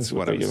Soylent. I think that's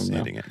what I was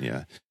eating it.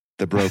 Yeah.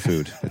 The bro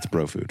food. It's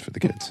bro food for the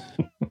kids.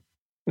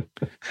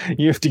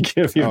 You have to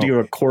give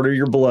a quarter of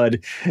your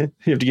blood. You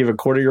have to give a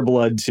quarter of your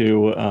blood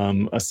to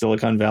a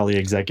Silicon Valley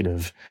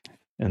executive,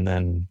 and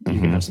then you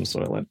can have some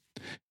Soylent.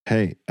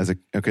 Hey,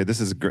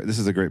 this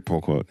is a great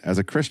poll quote. As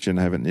a Christian,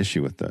 I have an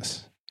issue with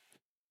this,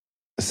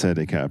 said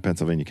a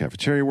Pennsylvania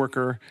cafeteria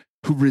worker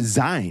who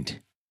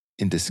resigned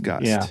in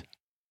disgust. Yeah.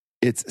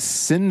 It's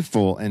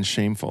sinful and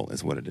shameful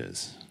is what it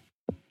is.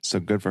 So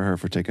good for her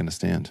for taking a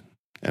stand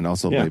and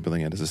also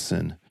labeling it as a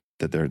sin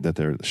that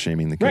they're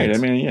shaming the kids. Right. I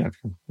mean,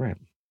 right.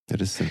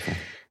 It is sinful.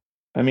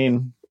 I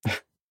mean,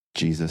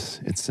 Jesus,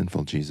 it's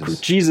sinful.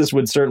 Jesus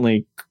would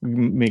certainly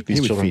make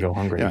these children go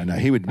hungry. Yeah, no,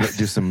 he would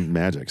do some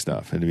magic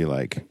stuff. It'd be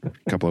like a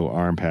couple of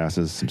arm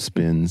passes, some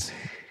spins,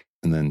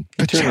 and then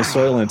turn the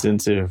Soylent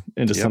into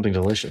something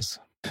delicious.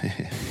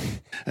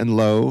 And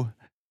lo,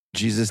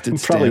 Jesus did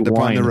stand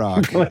upon the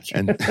rock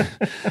and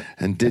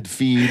did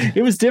feed.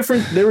 It was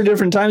different. There were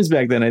different times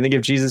back then. I think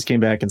if Jesus came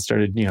back and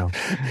started,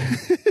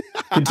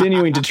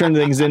 continuing to turn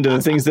things into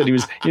the things that he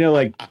was,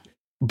 like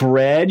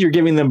bread, you're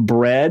giving them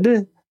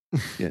bread.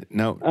 Yeah,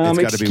 no, it's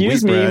got to be wheat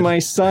excuse me, bread. My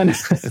son.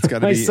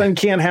 My son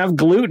can't have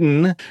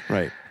gluten.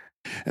 Right.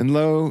 And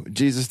lo,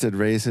 Jesus did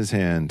raise his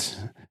hand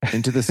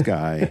into the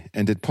sky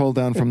and did pull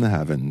down from the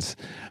heavens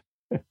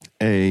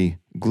a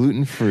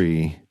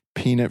gluten-free,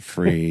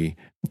 peanut-free,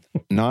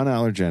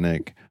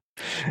 non-allergenic,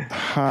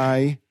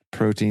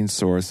 high-protein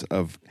source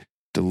of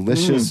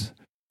delicious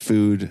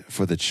food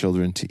for the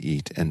children to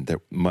eat. And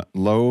there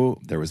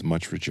was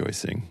much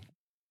rejoicing.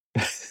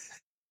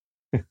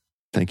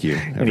 Thank you,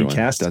 everyone. And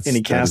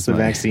he cast the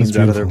vaccines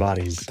out of their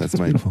bodies. That's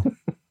my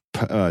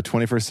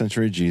 21st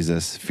century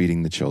Jesus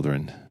feeding the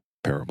children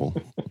parable.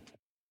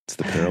 It's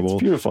the parable.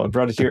 It's beautiful. It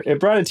brought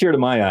a tear to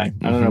my eye.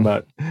 I don't know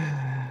about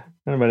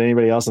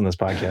anybody else on this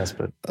podcast,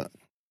 but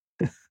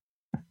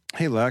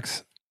hey,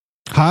 Lex.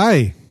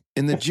 Hi.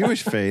 In the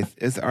Jewish faith,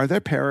 are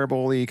there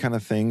parable-y kind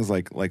of things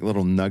like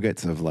little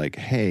nuggets of like,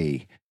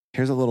 hey,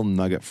 here's a little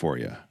nugget for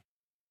you.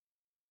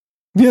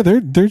 Yeah,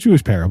 they're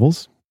Jewish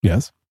parables.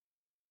 Yes.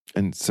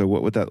 And so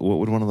what would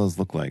one of those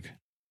look like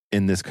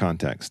in this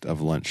context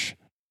of lunch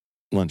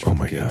for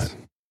the kids?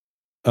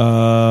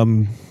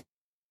 God.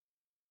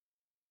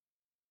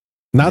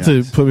 Not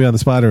to put me on the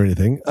spot or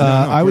anything. No,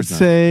 I would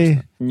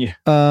say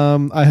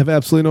I have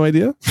absolutely no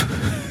idea.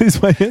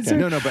 Is my answer?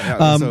 Yeah,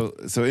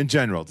 but so in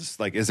general, just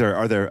like is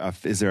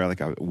there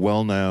like a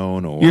well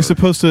known or you're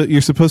supposed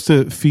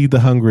to feed the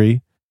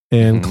hungry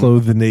and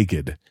clothe the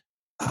naked.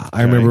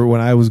 I remember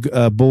when I was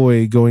a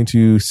boy going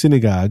to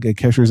synagogue at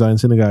Kesher Zion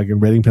Synagogue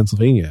in Reading,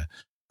 Pennsylvania.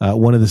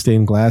 One of the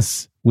stained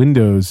glass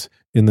windows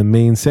in the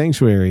main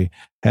sanctuary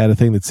had a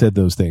thing that said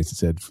those things. It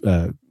said,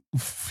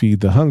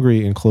 feed the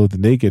hungry and clothe the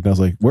naked. And I was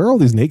like, where are all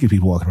these naked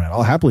people walking around?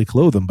 I'll happily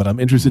clothe them, but I'm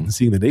interested in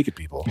seeing the naked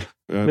people.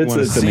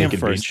 It's the naked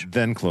first, beach.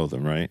 then clothe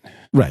them, right?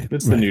 Right.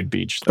 It's the nude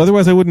beach.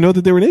 Otherwise, I wouldn't know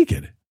that they were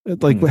naked.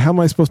 Like, how am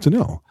I supposed to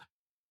know?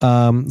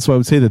 So I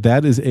would say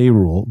that is a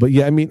rule. But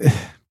yeah, I mean,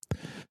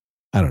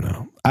 I don't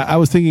know. I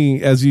was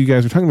thinking as you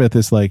guys were talking about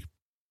this, like,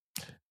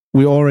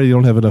 we already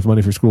don't have enough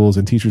money for schools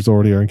and teachers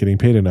already aren't getting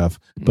paid enough.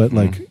 But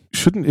like,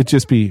 shouldn't it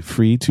just be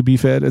free to be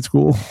fed at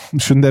school?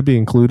 Shouldn't that be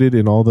included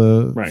in all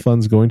the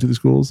funds going to the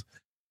schools?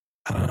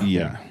 I don't know.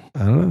 Yeah. I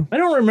don't know. I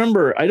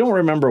don't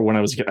remember when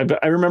I was a kid.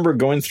 I remember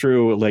going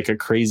through like a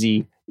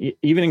crazy,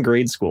 even in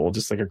grade school,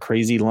 just like a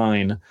crazy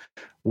line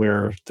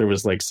where there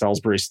was like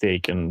Salisbury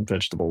steak and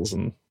vegetables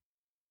and,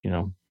 you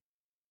know.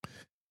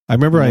 I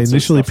remember I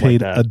initially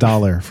paid like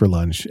 $1 for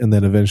lunch, and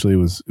then eventually it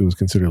was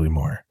considerably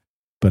more.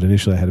 But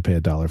initially I had to pay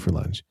 $1 for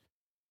lunch.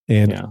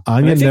 And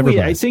Anya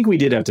I think we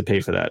did have to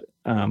pay for that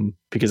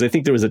because I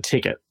think there was a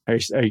ticket.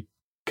 I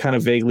kind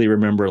of vaguely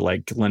remember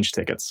like lunch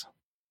tickets,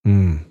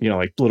 you know,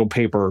 like little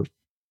paper.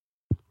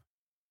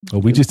 Oh,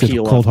 we just did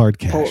cold hard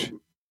cash.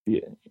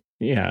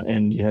 Yeah,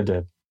 and you had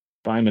to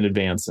buy them in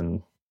advance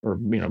or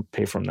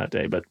pay for them that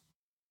day. But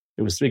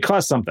it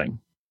cost something.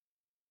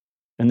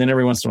 And then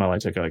every once in a while I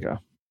take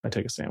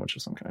a sandwich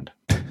of some kind.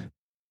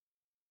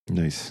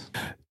 Nice.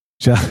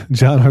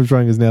 John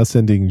Armstrong is now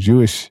sending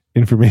Jewish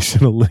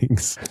informational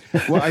links.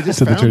 Well, I just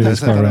found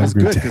this. I thought it was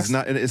good because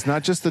it's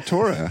not just the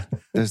Torah.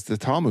 There's the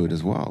Talmud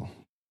as well.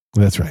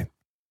 That's right.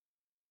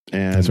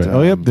 And that's right.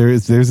 Oh, yep.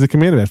 There's the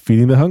command about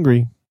feeding the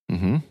hungry.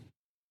 Mm-hmm.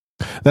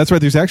 That's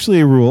right. There's actually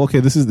a rule. Okay,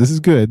 this is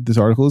good. This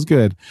article is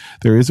good.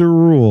 There is a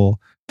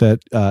rule that,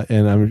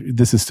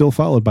 this is still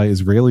followed by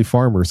Israeli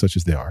farmers, such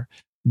as they are,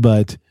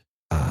 but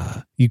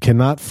you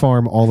cannot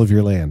farm all of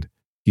your land.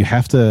 You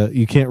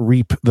can't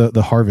reap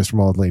the harvest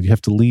from all the land. You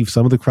have to leave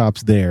some of the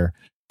crops there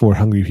for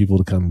hungry people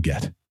to come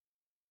get.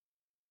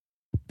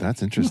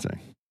 That's interesting.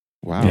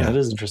 Wow. Yeah, that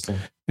is interesting.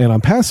 And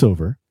on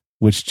Passover,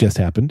 which just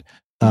happened,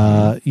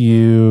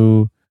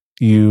 you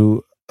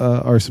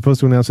are supposed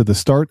to announce at the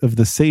start of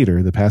the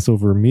Seder, the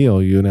Passover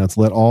meal, you announce,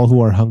 let all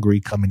who are hungry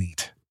come and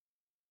eat.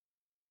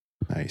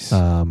 Nice.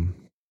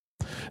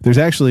 There's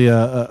actually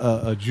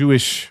a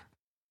Jewish,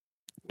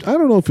 I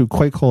don't know if you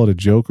quite call it a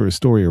joke or a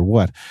story or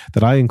what,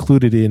 that I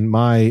included in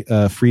my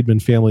Friedman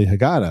Family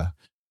Haggadah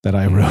that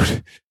I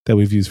wrote that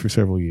we've used for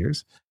several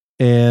years.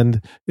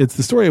 And it's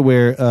the story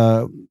where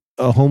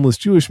a homeless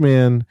Jewish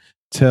man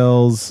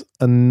tells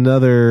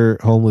another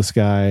homeless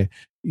guy,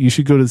 you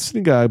should go to the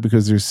synagogue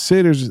because there's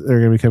Seders that are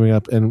going to be coming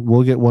up, and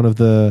we'll get one of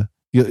the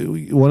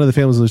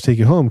families will just take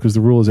you home because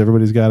the rule is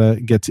everybody's got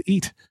to get to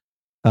eat.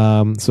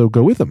 So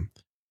go with them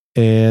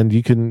and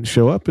you can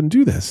show up and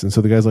do this. And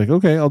so the guy's like,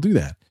 okay, I'll do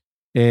that.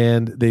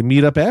 And they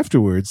meet up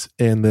afterwards,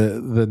 and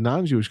the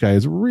non-Jewish guy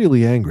is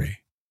really angry,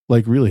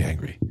 like really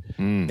angry.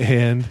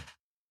 And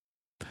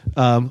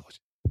hang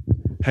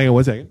on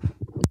one second.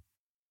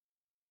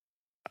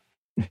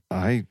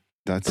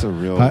 That's a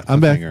real.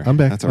 I'm back.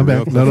 That's I'm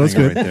back. No, it's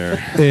good. Right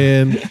there.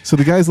 And so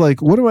the guy's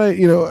like, "What do I?"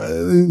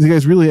 The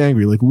guy's really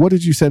angry. Like, what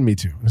did you send me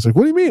to? It's like,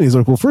 "What do you mean?" He's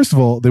like, "Well, first of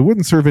all, they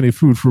wouldn't serve any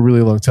food for a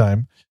really long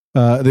time.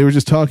 They were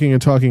just talking and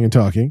talking and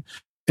talking."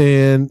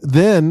 And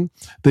then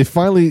they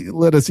finally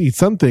let us eat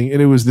something,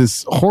 and it was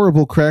this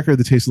horrible cracker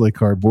that tasted like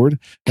cardboard.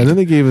 And then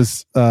they gave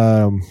us,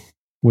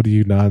 what do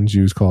you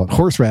non-Jews call it?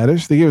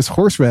 Horseradish. They gave us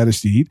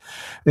horseradish to eat,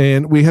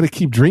 and we had to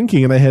keep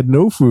drinking, and I had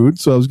no food,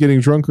 so I was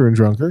getting drunker and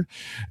drunker.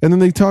 And then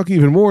they talk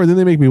even more, and then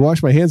they make me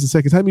wash my hands the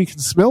second time. You can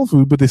smell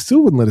food, but they still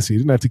wouldn't let us eat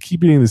it, and I have to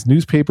keep eating this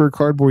newspaper,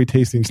 cardboard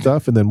tasting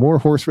stuff, and then more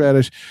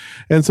horseradish.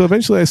 And so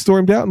eventually I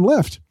stormed out and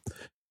left.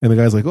 And the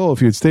guy's like, oh,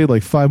 if you had stayed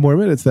like 5 more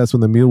minutes, that's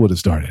when the meal would have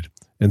started.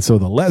 And so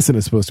the lesson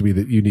is supposed to be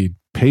that you need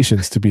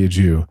patience to be a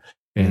Jew.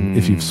 And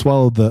if you've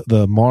swallowed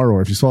the mar,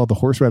 or if you swallowed the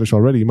horseradish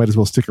already, you might as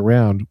well stick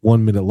around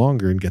 1 minute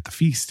longer and get the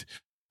feast.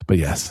 But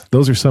yes,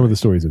 those are some of the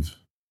stories of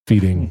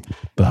feeding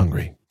the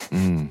hungry.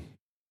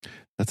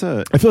 I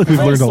feel like we've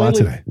learned a lot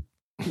today.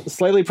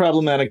 Slightly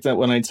problematic that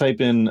when I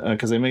type in,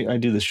 because I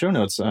do the show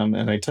notes, and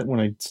when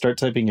I start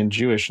typing in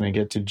Jewish and I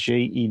get to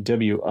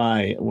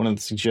JEWI, one of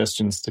the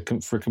suggestions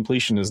for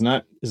completion is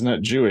not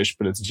Jewish,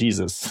 but it's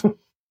Jesus.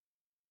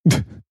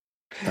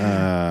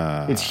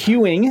 It's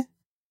hewing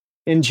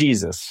in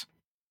Jesus.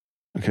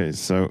 Okay,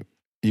 so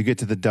you get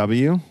to the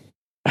W.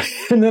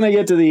 And then I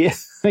get to the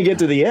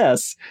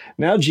S.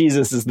 Now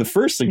Jesus is the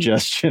first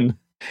suggestion,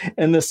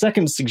 and the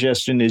second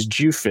suggestion is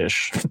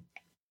Jewfish.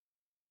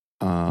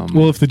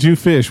 Well, if the Jew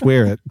fish,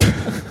 wear it.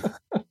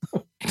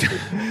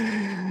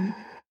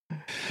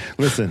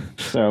 Listen.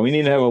 So we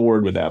need to have a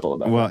word with Apple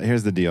about Well,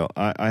 here's the deal.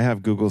 I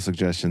have Google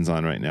suggestions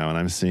on right now, and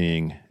I'm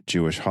seeing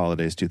Jewish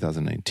holidays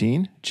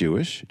 2019,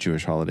 Jewish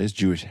holidays,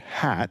 Jewish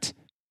hat,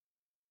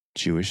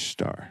 Jewish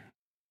star.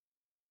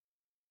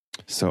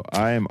 So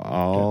I am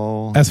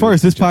all... As far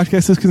as this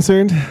podcast is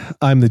concerned,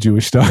 I'm the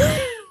Jewish star.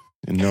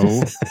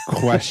 No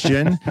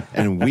question.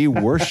 And we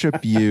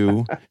worship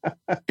you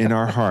in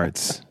our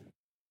hearts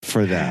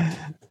for that.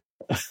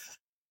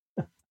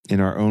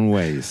 In our own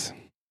ways.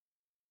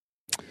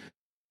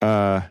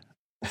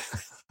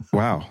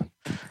 Wow.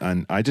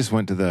 And I just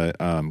went to the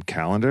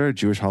calendar,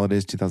 Jewish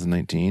holidays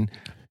 2019.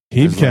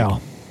 Heap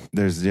Cal.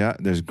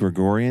 There's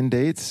Gregorian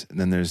dates, and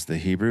then there's the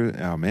Hebrew.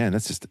 Oh man,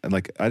 that's just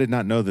like, I did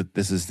not know that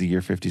this is the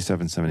year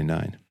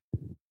 5779.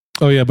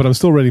 Oh yeah, but I'm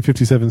still writing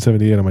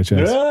 5778 on my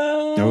chest.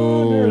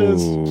 There it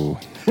is.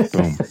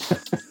 Boom.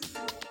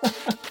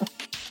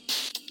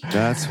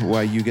 That's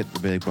why you get the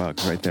big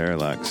bucks right there,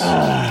 Lex.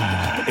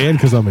 And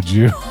because I'm a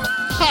Jew.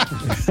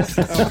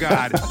 Oh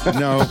God,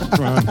 no,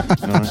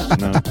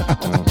 no.